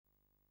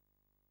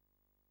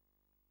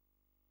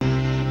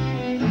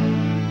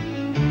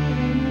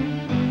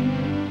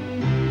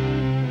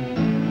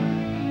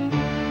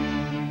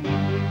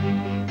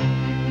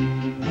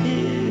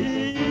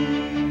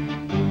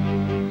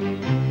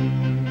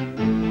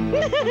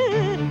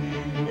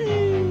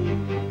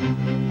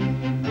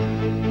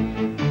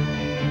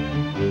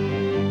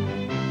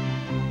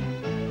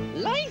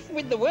Life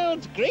with the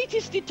world's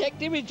greatest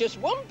detective is just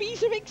one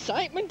piece of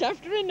excitement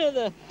after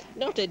another.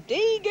 Not a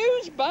day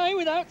goes by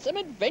without some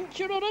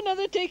adventure or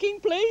another taking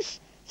place.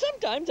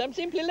 Sometimes I'm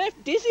simply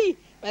left dizzy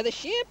by the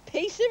sheer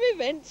pace of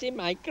events in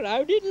my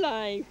crowded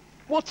life.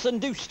 Watson,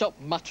 do stop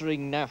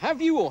muttering now.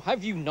 Have you or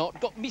have you not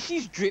got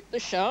Mrs. Drip, the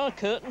shower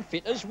curtain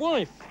fitter's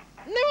wife?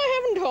 No,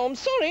 I haven't, Holmes,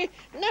 sorry.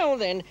 Now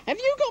then, have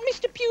you got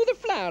Mr. Pugh the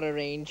flower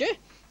arranger?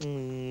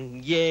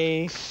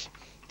 Yes.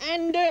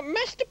 And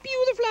Master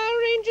Pugh the flower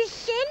arranger's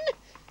son?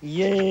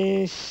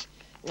 Yes.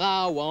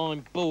 Oh,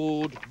 I'm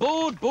bored.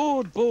 Bored.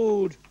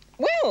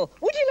 Well,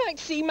 would you like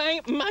to see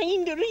my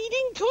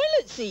mind-reading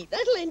toilet seat?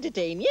 That'll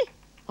entertain you.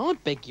 I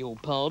beg your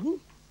pardon?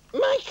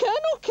 My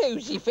Colonel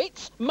Cosy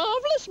Fit's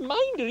marvellous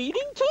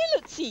mind-reading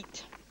toilet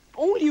seat.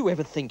 All you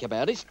ever think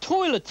about is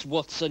toilets,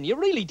 Watson. You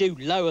really do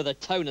lower the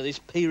tone of this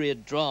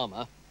period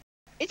drama.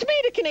 It's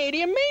made of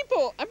Canadian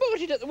maple. I bought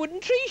it at the wooden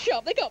tree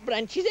shop. They got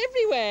branches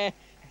everywhere.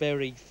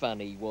 Very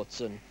funny,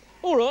 Watson.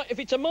 All right, if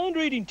it's a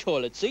mind-reading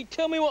toilet seat,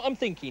 tell me what I'm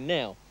thinking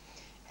now.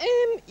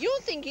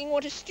 You're thinking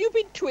what a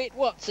stupid twit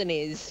Watson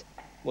is.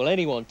 Well,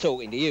 anyone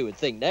talking to you would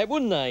think that,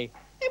 wouldn't they?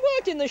 It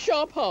worked in the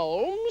shop,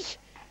 Holmes.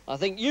 I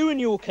think you and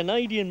your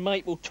Canadian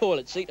maple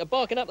toilet seat are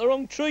barking up the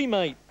wrong tree,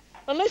 mate.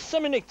 Unless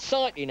something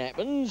exciting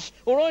happens,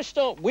 or I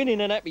start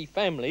winning and happy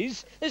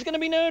families, there's going to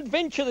be no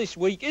adventure this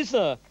week, is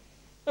there?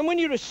 And when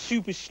you're a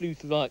super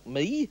sleuth like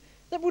me,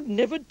 that would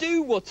never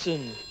do,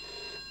 Watson.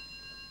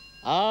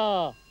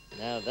 Ah,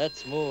 now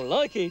that's more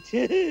like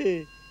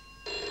it.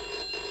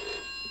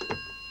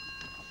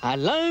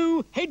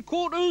 Hello,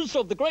 headquarters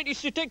of the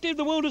greatest detective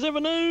the world has ever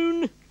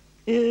known.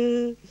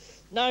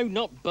 No,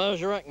 not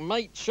Bergerac,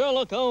 mate,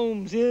 Sherlock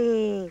Holmes.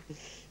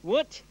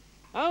 What?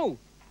 Oh,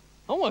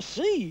 I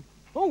see.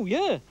 Oh,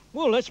 yeah.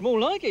 Well, that's more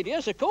like it.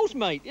 Yes, of course,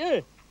 mate. Yeah.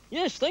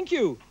 Yes, thank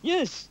you.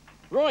 Yes.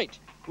 Right.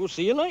 We'll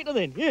see you later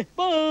then. Yeah,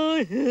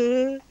 bye.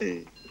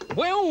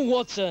 Well,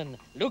 Watson,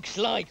 looks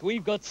like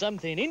we've got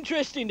something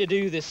interesting to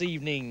do this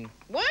evening.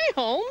 Why,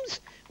 Holmes?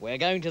 We're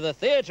going to the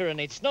theatre,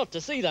 and it's not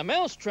to see the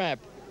mousetrap.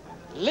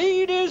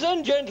 Ladies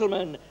and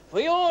gentlemen,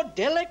 for your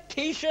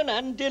delectation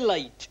and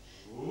delight,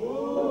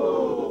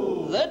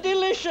 the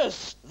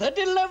delicious, the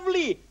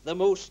delovely, the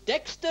most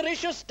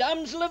dexteritious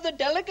damsel of the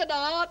delicate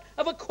art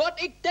of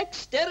aquatic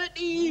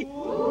dexterity,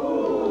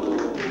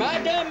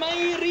 Madame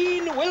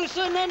Irene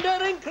Wilson and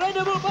her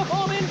incredible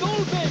performing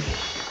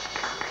goldfish.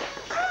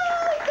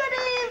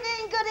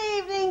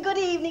 Good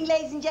evening,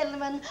 ladies and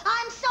gentlemen.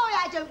 I'm sorry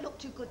I don't look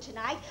too good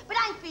tonight, but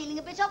I'm feeling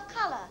a bit off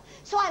colour.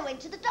 So I went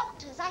to the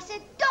doctor's. I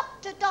said,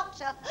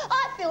 Doctor,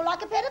 I feel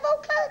like a pair of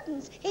old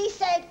curtains. He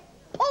said,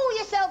 pull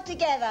yourself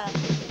together.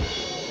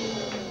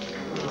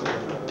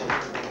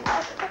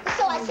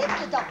 So I said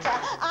to the doctor,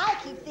 I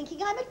keep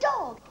thinking I'm a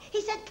dog.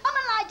 He said, come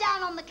and lie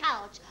down on the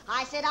couch.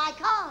 I said, I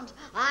can't.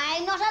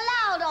 I'm not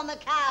allowed on the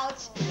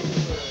couch.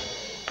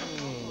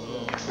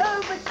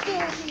 Oh, but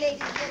seriously,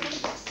 ladies and gentlemen,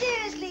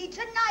 seriously,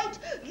 tonight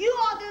you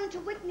are going to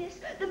witness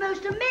the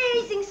most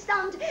amazing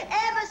stunt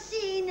ever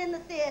seen in the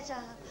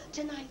theatre.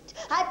 Tonight,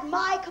 at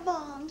my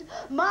command,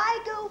 my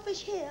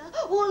goldfish here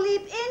will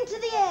leap into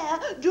the air,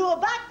 do a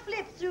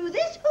backflip through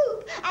this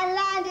hoop, and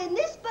land in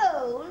this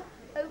bowl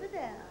over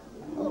there.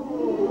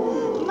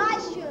 Oh.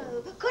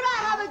 Maestro, could I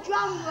have a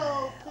drum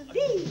roll,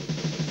 please?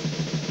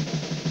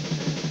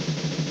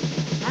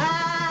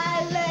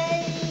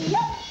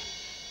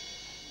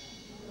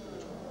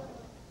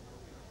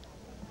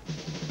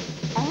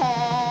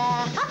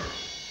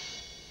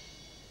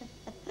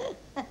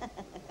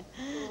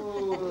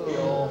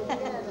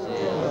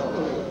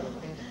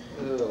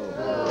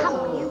 Come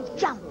on, you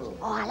jump, or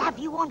I'll have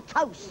you on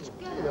toast.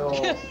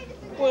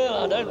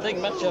 Well, I don't think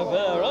much of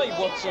her, eh,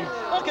 Watson?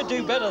 I could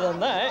do better than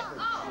that.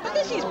 But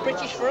this is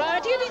British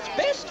variety at its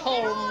best,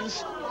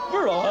 Holmes.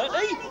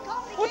 Variety?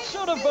 What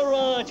sort of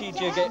variety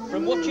do you get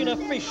from watching a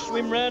fish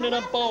swim round in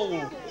a bowl?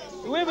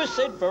 Whoever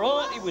said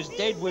variety was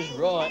dead was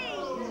right.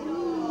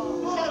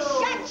 So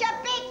shut your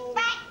big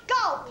fat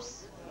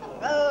gobs.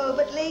 Oh,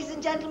 but ladies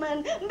and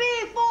gentlemen,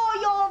 before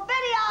your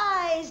very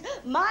eyes,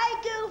 my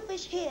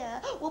goldfish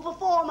here will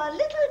perform a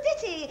little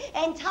ditty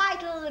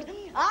entitled,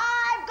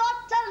 I've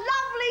got a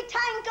lovely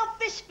tank of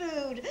fish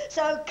food.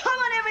 So come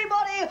on,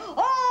 everybody,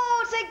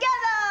 all together.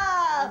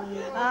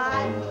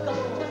 I've got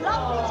a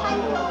lovely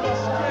tank of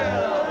fish food.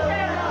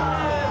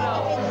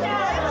 It's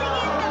floating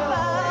in the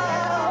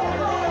bowl.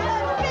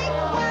 A big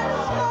one,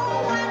 small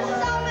one,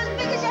 some as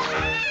big as your...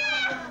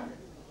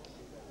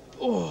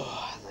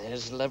 Oh,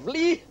 there's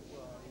lovely.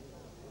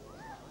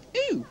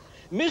 Ooh,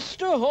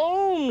 Mr.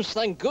 Holmes,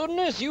 thank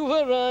goodness you've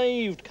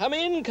arrived. Come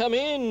in, come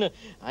in.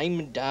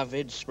 I'm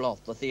David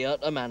Sploth, the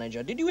theatre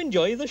manager. Did you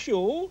enjoy the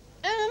show?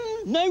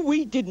 No,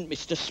 we didn't,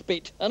 Mr.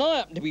 Spit. And I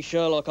happen to be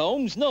Sherlock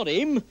Holmes, not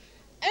him.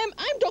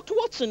 I'm Dr.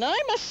 Watson. I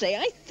must say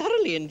I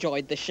thoroughly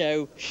enjoyed the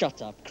show.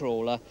 Shut up,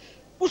 Crawler.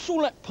 What's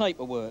all that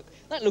paperwork?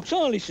 That looks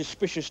highly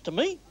suspicious to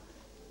me.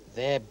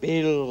 They're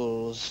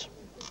bills.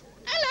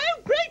 Hello,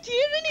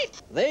 prettier,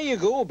 innit? There you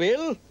go,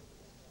 Bill.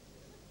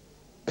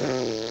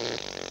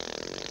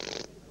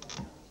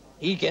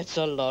 He gets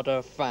a lot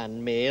of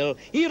fan mail.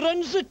 He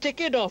runs the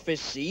ticket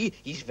office, see?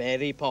 He's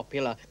very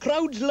popular.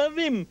 Crowds love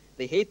him.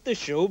 They hate the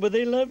show, but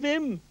they love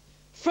him.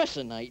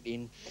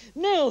 Fascinating.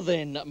 Now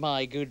then,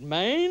 my good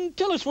man,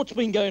 tell us what's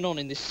been going on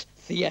in this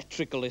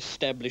theatrical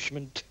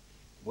establishment.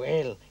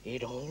 Well,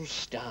 it all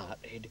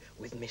started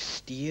with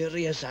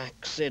mysterious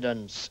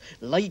accidents.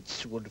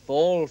 Lights would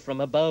fall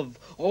from above,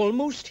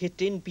 almost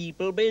hitting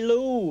people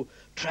below.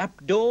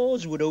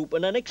 Trapdoors would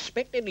open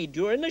unexpectedly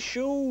during the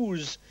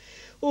shows.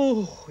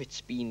 Oh,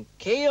 it's been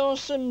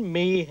chaos and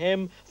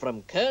mayhem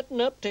from curtain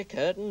up to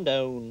curtain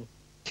down.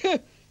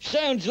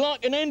 Sounds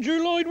like an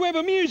Andrew Lloyd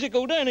Webber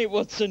musical, don't it,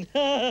 Watson?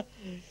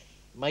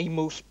 My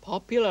most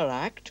popular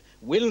act,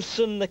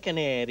 Wilson the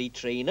Canary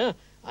Trainer,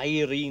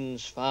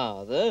 Irene's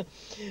father,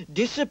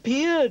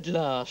 disappeared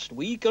last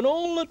week, and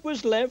all that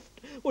was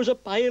left was a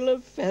pile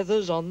of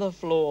feathers on the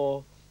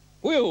floor.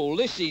 Well,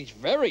 this is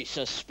very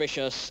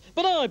suspicious,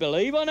 but I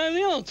believe I know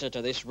the answer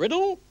to this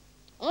riddle.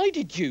 I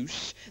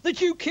deduce that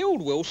you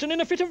killed Wilson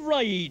in a fit of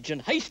rage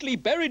and hastily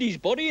buried his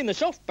body in the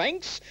soft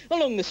banks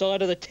along the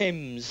side of the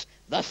Thames,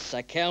 thus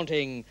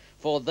accounting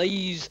for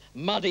these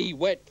muddy,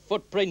 wet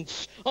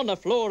footprints on the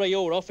floor of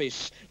your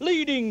office,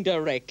 leading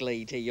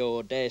directly to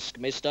your desk,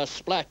 Mr.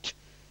 Splat.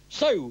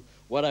 So,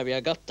 what have you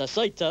got to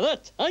say to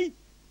that, eh?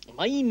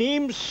 My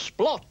name's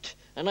Splot,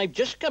 and I've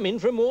just come in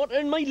from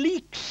watering my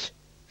leeks.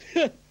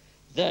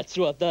 That's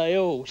what they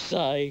all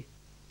say.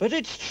 But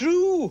it's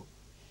true.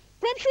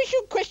 Perhaps we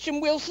should question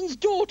Wilson's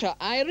daughter,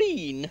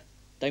 Irene.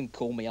 Don't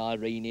call me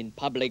Irene in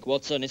public,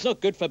 Watson. It's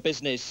not good for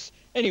business.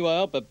 Anyway,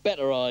 I've a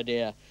better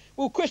idea.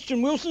 We'll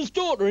question Wilson's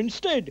daughter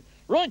instead.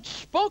 Right,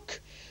 Spock?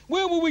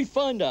 Where will we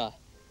find her?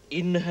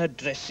 In her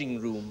dressing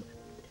room.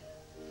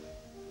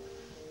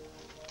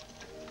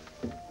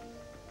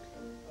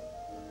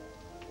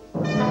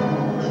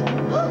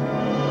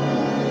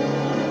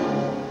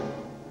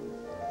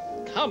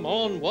 Come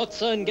on,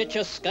 Watson, get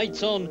your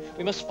skates on.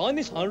 We must find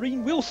this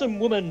Irene Wilson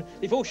woman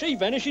before she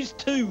vanishes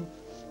too.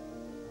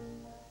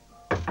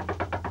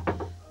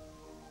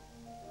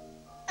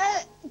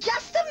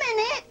 Just a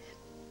minute.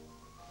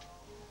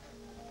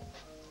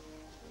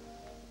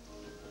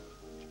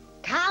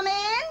 Come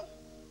in.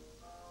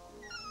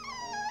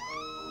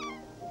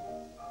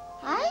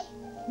 Hi?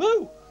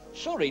 Oh,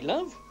 sorry,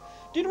 love.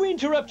 Did we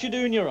interrupt you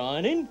doing your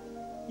ironing?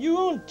 You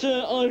aren't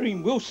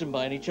Irene Wilson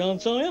by any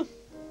chance, are you?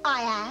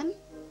 I am.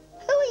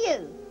 Who are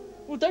you?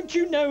 Well, don't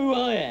you know who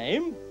I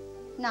am?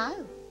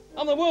 No.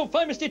 I'm the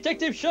world-famous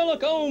detective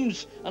Sherlock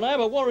Holmes, and I have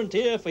a warrant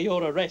here for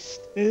your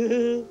arrest.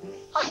 I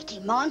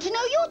demand to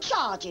know your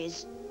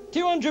charges.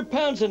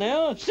 £200 an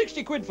hour,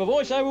 60 quid for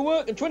voice-over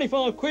work, and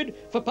 25 quid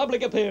for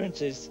public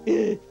appearances. What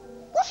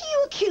are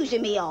you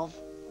accusing me of?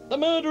 The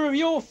murder of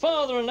your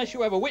father, unless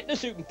you have a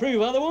witness who can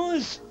prove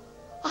otherwise.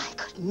 I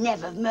could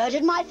never have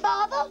murdered my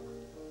father.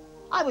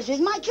 I was with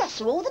my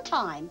dresser all the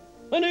time.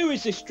 And who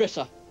is this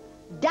dresser?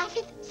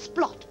 David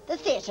Splot, the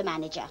theatre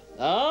manager.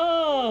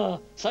 Ah,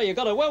 so you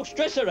got a Welsh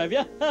dresser, have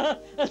you?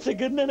 That's a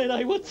good one,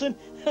 isn't it, Watson?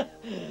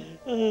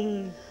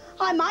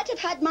 I might have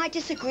had my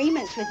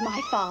disagreements with my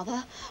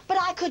father, but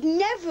I could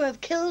never have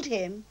killed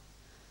him.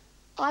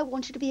 I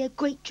wanted to be a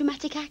great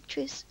dramatic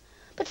actress,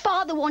 but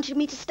father wanted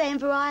me to stay in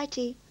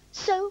variety.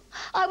 So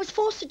I was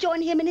forced to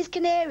join him in his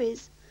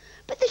Canaries.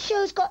 But the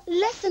shows got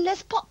less and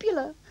less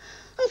popular.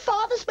 And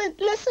father spent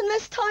less and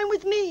less time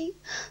with me,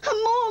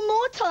 and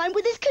more time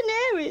with his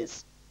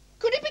Canaries.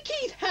 Could it be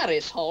Keith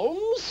Harris,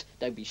 Holmes?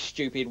 Don't be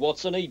stupid,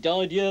 Watson. He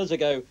died years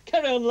ago.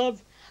 Carry on,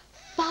 love.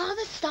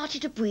 Father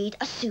started to breed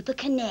a super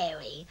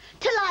canary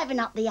to liven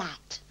up the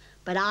act.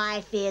 But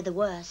I fear the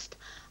worst.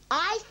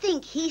 I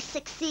think he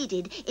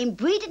succeeded in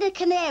breeding a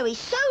canary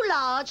so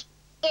large,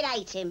 it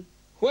ate him.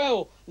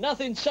 Well,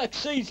 nothing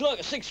succeeds like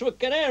a 6-foot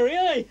canary,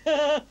 eh?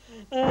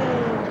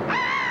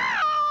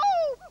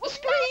 A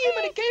scream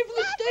and it came from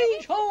the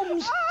stage,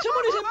 Holmes!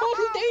 Someone is in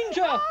mortal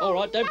danger! All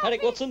right, don't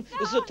panic, Watson.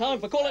 This is a time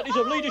for qualities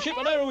of leadership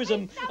and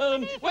heroism.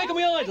 Where can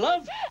we hide,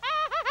 love?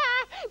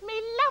 Me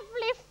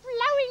lovely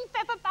flowing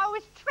feather bow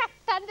is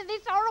trapped under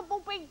this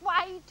horrible big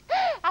weight.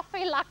 I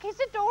feel like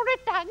Isadora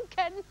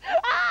Duncan.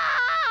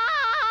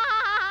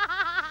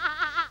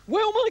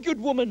 Well, my good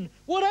woman,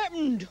 what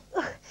happened?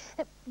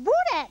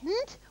 What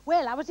happened?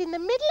 Well, I was in the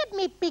middle of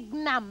me big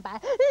number.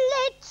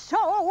 Let's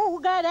all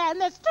go down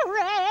the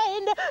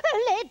Strand.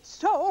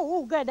 Let's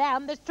all go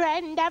down the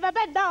Strand, have a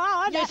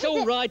banana. Yes,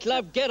 all right,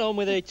 love, get on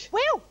with it.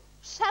 Well,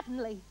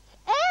 suddenly,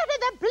 out of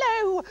the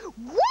blue,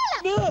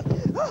 wallop!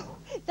 Oh,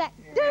 that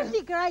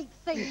dirty great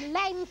thing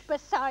lands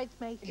beside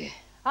me.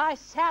 I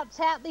shouts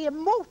out the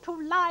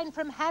immortal line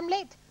from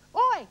Hamlet.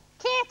 Oi,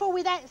 careful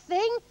with that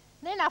thing.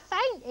 Then I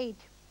fainted.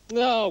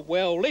 Oh,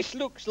 well, this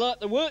looks like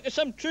the work of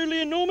some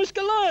truly enormous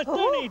Goliath,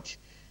 don't it?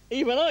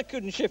 Even I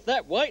couldn't shift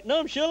that weight, and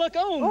I'm Sherlock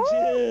Holmes.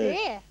 Oh,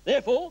 dear.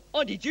 Therefore,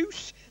 I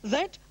deduce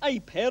that a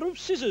pair of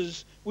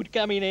scissors would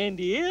come in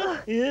handy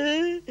here.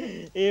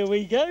 Here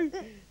we go.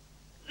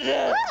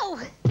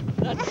 Oh!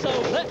 That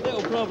solved that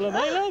little problem,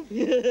 eh, love?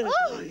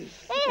 Oh,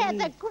 here,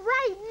 the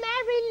great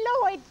Mary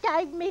Lloyd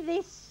gave me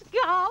this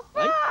scarf.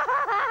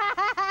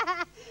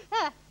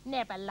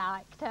 Never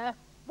liked her.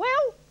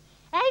 Well,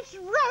 as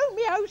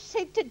Romeo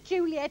said to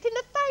Juliet in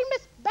the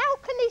famous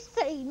balcony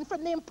scene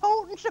from The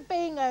Importance of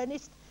Being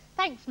Earnest.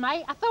 Thanks,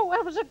 mate. I thought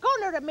I was a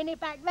goner a minute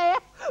back there.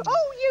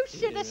 Oh, you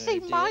should have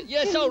seen my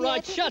Yes, all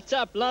right, shut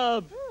up,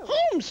 love.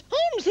 Holmes,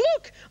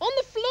 look! On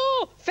the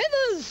floor!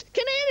 Feathers!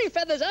 Canary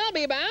feathers, I'll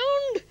be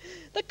bound!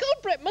 The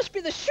culprit must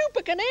be the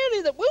super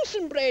canary that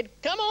Wilson bred.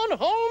 Come on,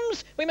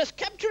 Holmes! We must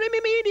capture him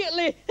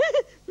immediately!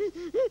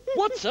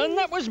 Watson,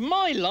 that was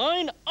my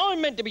line.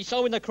 I'm meant to be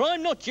solving the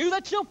crime, not you.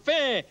 That's not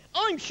fair.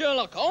 I'm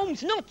Sherlock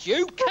Holmes, not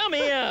you. Come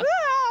here!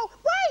 Oh,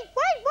 wait!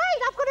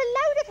 I've got a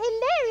load of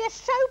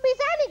hilarious showbiz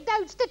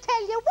anecdotes to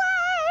tell you.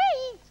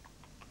 Wait!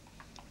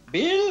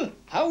 Bill,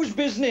 how's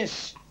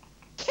business?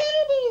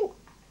 Terrible!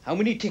 How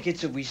many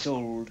tickets have we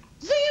sold?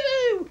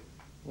 0!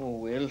 Oh,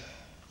 well,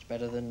 it's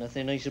better than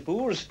nothing, I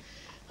suppose.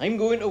 I'm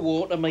going to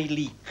water my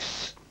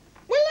leeks.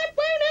 Well, that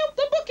won't help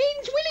the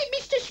bookings, will it,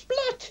 Mr.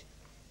 Splot?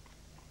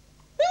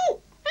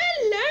 Oh,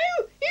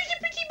 hello! Here's a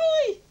pretty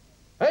boy.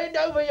 Hand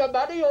over your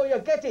money or you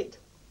get it.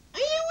 Are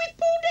you with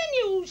Paul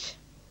Daniels?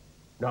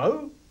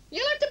 No,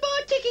 You'll have to buy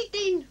a ticket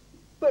then.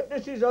 but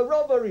this is a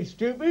robbery,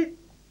 stupid.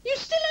 You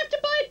still have to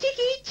buy a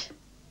ticket.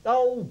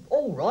 Oh,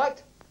 all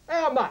right.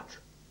 How much?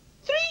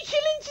 3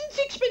 shillings and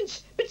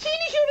 6pence. But seeing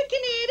as you're a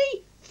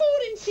canary, 4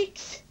 and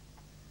 6.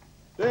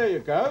 There you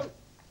go.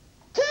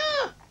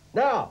 Ta!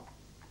 Now,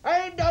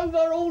 hand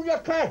over all your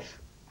cash.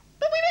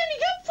 But we've only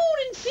got 4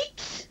 and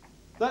 6.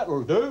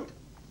 That'll do.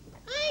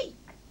 Hey!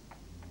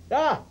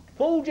 Ah,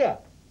 fooled you.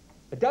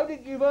 I don't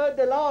think you've heard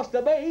the last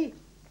of me.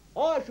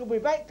 I shall be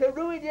back to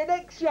ruin your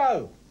next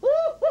show.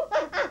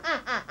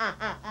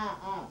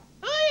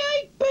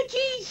 Aye,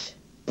 budgies!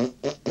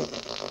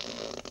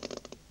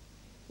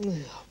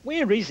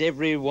 Where is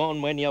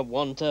everyone when you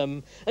want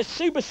 'em? A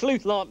super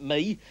sleuth like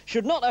me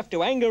should not have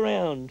to hang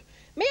around.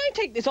 May I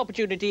take this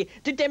opportunity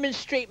to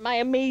demonstrate my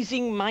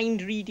amazing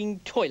mind-reading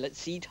toilet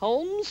seat,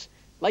 Holmes?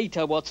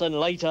 Later, Watson,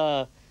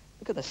 later.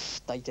 Look at the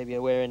state of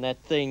you wearing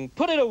that thing.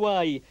 Put it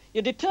away.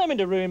 You're determined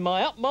to ruin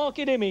my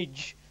upmarket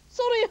image.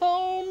 Sorry,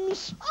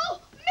 Holmes. Oh,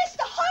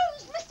 Mr. Holmes!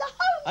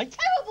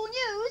 Terrible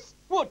news!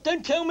 What,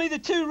 don't tell me the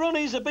 2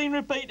 Ronnies have been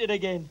repeated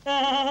again.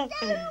 No,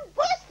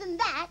 worse than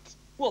that.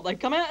 What, they've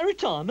come out of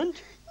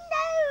retirement?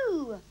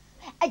 No!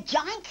 A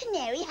giant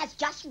canary has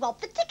just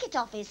robbed the ticket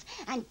office,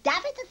 and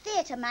David the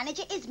theatre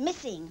manager is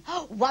missing.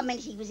 1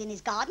 minute he was in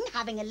his garden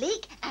having a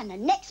leak, and the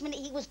next minute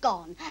he was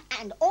gone.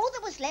 And all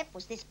that was left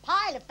was this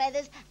pile of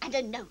feathers and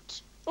a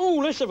note. Oh,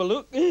 let's have a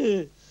look.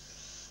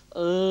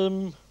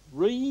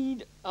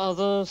 Read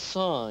other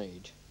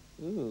side.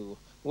 Ooh.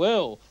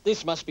 Well,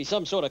 this must be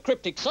some sort of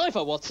cryptic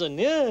cipher, Watson.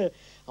 Yeah.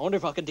 I wonder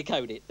if I can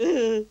decode it.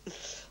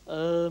 Perhaps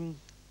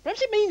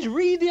it means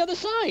read the other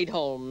side,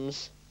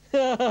 Holmes.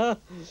 Well,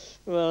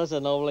 that's a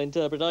novel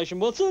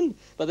interpretation, Watson.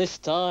 But this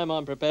time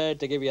I'm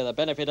prepared to give you the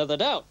benefit of the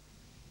doubt.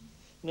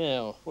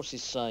 Now, what's it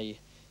say?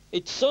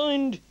 It's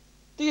signed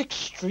the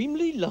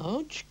extremely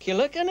large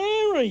killer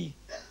canary.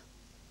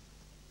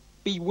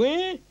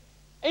 Beware,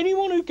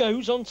 anyone who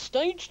goes on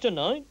stage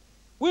tonight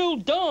will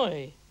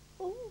die.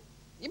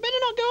 You better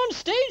not go on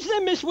stage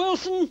then, Miss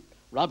Wilson.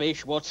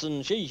 Rubbish,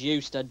 Watson. She's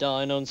used to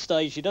dying on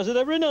stage. She does it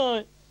every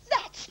night.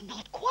 That's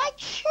not quite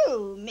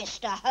true,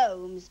 Mr.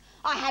 Holmes.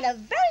 I had a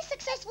very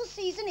successful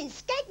season in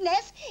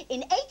Skegness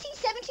in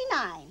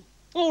 1879.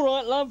 All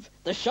right, love.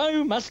 The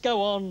show must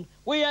go on.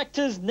 We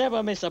actors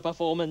never miss a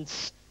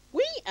performance.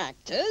 We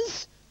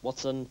actors?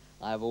 Watson,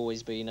 I've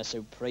always been a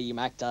supreme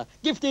actor,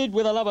 gifted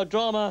with a love of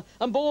drama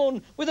and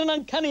born with an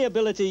uncanny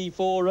ability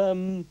for,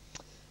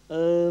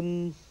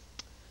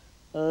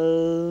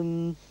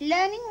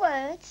 Learning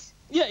words?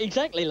 Yeah,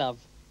 exactly, love.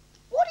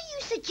 What are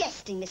you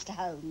suggesting, Mr.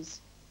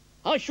 Holmes?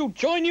 I shall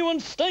join you on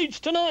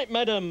stage tonight,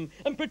 madam,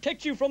 and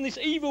protect you from this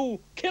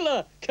evil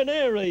killer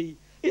canary.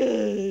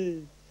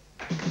 Yeah.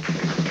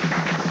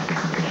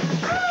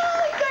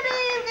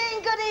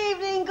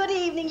 Good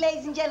evening,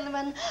 ladies and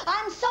gentlemen.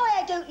 I'm sorry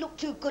I don't look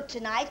too good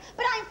tonight,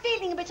 but I'm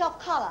feeling a bit off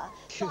colour.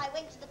 So I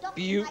went to the doctor.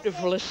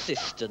 Beautiful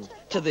assistant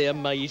to the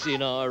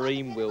amazing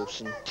Irene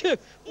Wilson.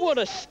 What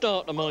a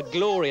start to my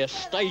glorious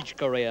stage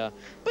career.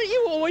 But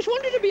you always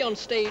wanted to be on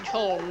stage,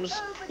 Holmes.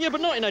 Yeah, but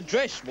not in a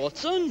dress,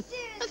 Watson.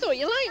 I thought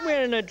you liked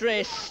wearing a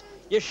dress.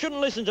 You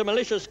shouldn't listen to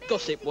malicious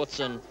gossip,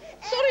 Watson.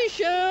 Sorry,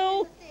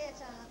 Shirl.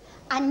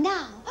 And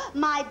now,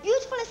 my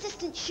beautiful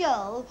assistant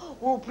Shirl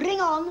will bring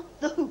on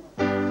the hoop.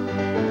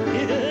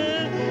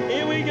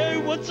 Here we go,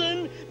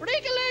 Watson.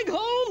 Break a leg,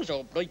 Holmes,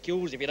 or break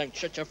yours if you don't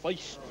shut your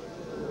face.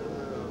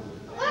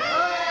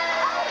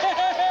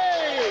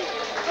 Hey!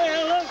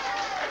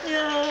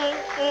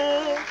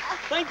 Well,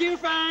 thank you,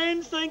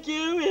 friends, thank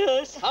you.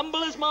 Yes,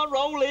 humble as my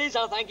role is,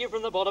 I thank you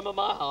from the bottom of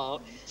my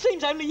heart.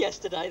 Seems only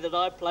yesterday that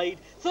I played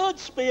third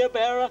spear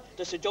bearer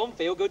to Sir John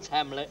Feelgood's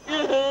Hamlet.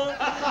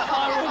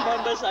 I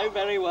remember so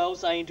very well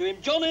saying to him,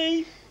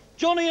 Johnny,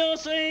 I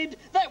said,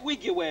 that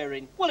wig you're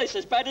wearing, well, it's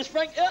as bad as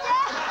Frank...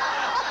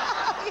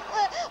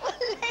 Well,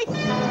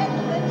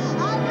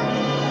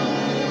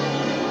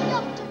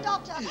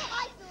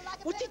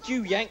 What did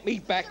you yank me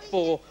back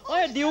for? I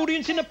had the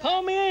audience in the palm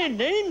of my hand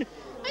then.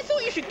 I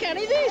thought you should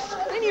carry this.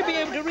 Then you'll be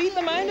able to read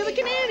the mind of the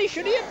canary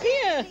should he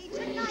appear.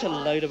 What a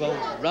load of old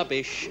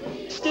rubbish.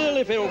 Still,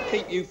 if it'll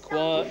keep you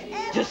quiet,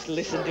 just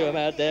listen to 'em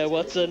out there,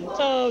 Watson.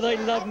 Oh, they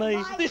love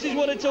me. This is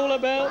what it's all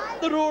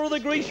about. The roar of the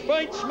grease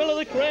paint, smell of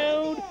the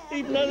crowd,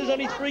 even though there's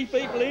only 3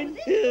 people in.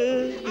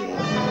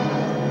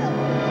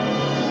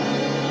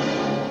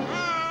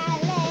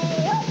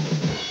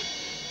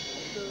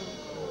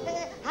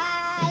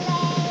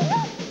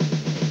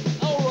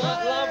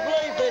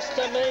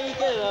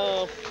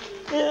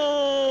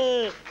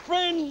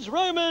 Friends,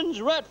 Romans,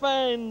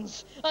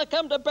 Ratfans, I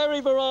come to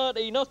bury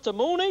variety, not to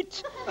mourn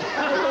it.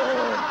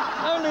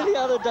 Only the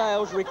other day I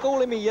was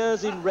recalling me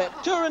years in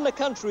rep, touring the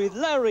country with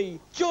Larry,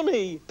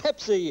 Johnny,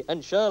 Pepsi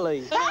and Shirley.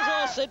 And as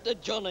I said to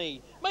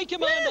Johnny, make your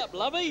mind up,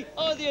 lovey.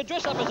 Either you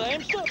dress up as a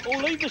hamster or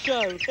leave the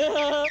show.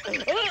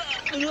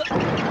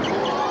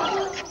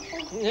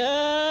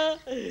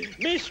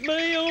 Miss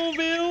me,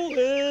 Orville?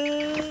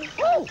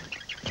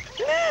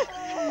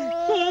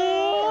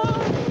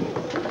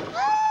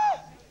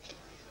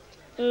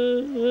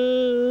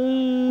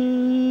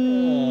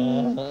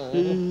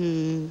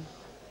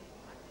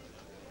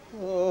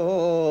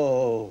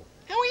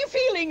 How are you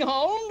feeling,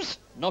 Holmes?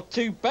 Not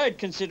too bad,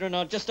 considering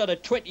I just had a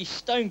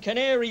 20-stone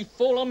canary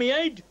fall on me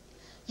head.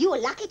 You were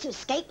lucky to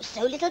escape with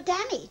so little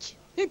damage.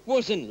 It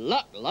wasn't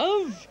luck,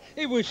 love.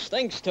 It was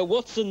thanks to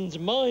Watson's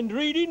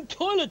mind-reading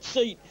toilet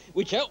seat,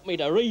 which helped me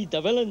to read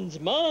the villain's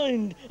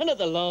mind. And at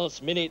the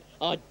last minute,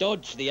 I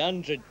dodged the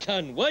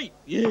 100-ton weight.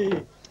 Yeah.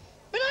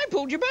 But I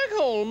pulled you back,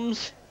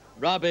 Holmes.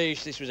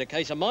 Rubbish. This was a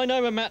case of mind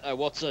over matter,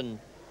 Watson.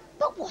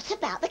 But what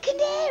about the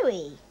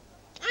canary?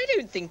 I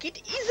don't think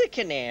it is a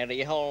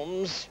canary,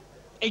 Holmes.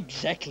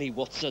 Exactly,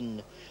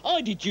 Watson.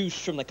 I deduced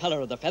from the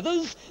colour of the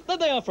feathers that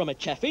they are from a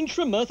chaffinch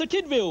from Merthyr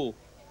Tydfil.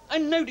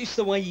 And notice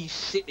the way he's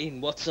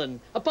sitting, Watson.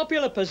 A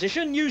popular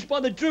position used by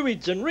the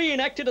Druids and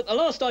reenacted at the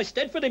last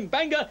Eisteddfod in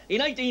Bangor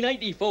in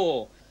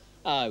 1884.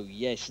 Oh,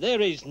 yes,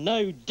 there is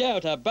no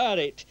doubt about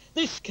it.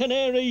 This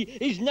canary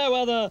is no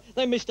other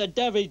than Mr.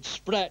 David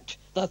Spratt,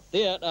 the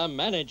theatre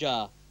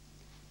manager.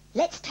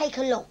 Let's take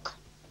a look.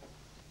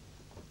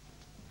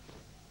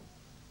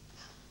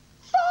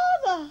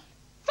 Father!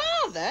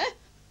 Father?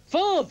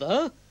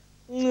 Father?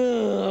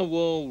 Oh,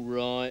 all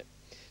right.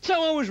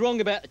 So I was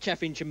wrong about the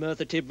chaffinch and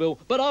Merthyr Tydfil,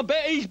 but I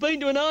bet he's been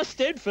to an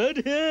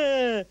Eisteddfod.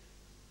 Yeah.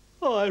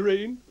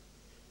 Irene,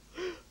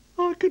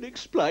 I can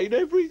explain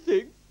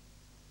everything.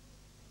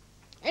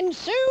 And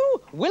so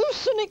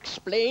Wilson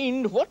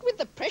explained what with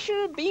the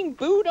pressure of being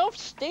booed off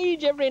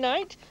stage every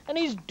night and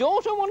his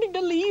daughter wanting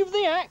to leave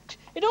the act,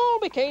 it all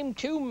became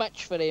too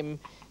much for him.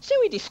 So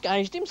he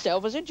disguised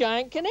himself as a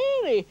giant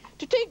canary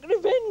to take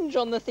revenge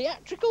on the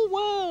theatrical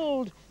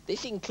world.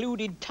 This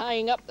included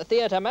tying up the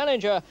theatre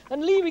manager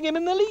and leaving him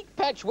in the leak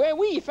patch where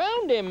we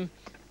found him.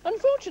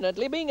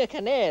 Unfortunately, being a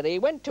canary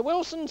went to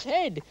Wilson's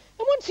head,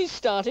 and once he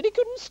started, he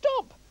couldn't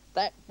stop.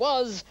 That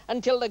was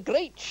until the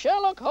great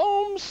Sherlock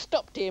Holmes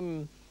stopped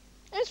him.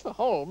 As for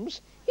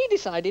Holmes, he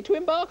decided to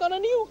embark on a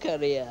new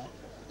career.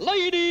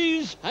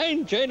 Ladies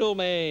and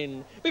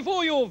gentlemen,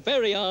 before your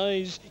very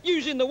eyes,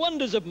 using the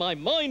wonders of my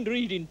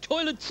mind-reading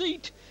toilet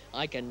seat,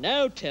 I can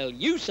now tell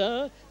you,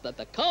 sir, that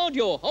the card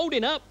you're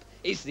holding up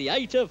is the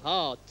 8 of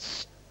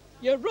hearts.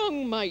 You're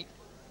wrong, mate.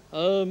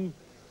 10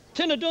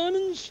 of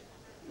diamonds?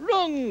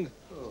 Wrong.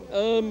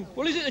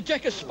 Well, is it the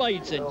jack of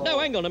spades then? No,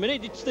 hang on a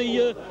minute, it's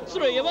the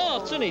 3 of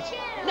hearts, isn't it?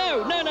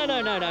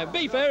 No.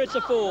 Be fair, it's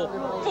a 4.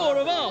 4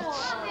 of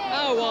hearts.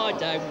 Oh, I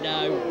don't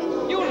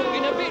know. You're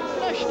looking a bit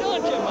flushed,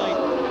 aren't you, mate?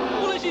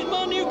 Well, this is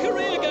my new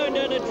career going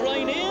down the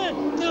drain here.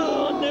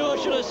 Oh, I knew I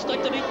should have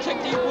stuck to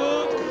detective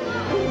work.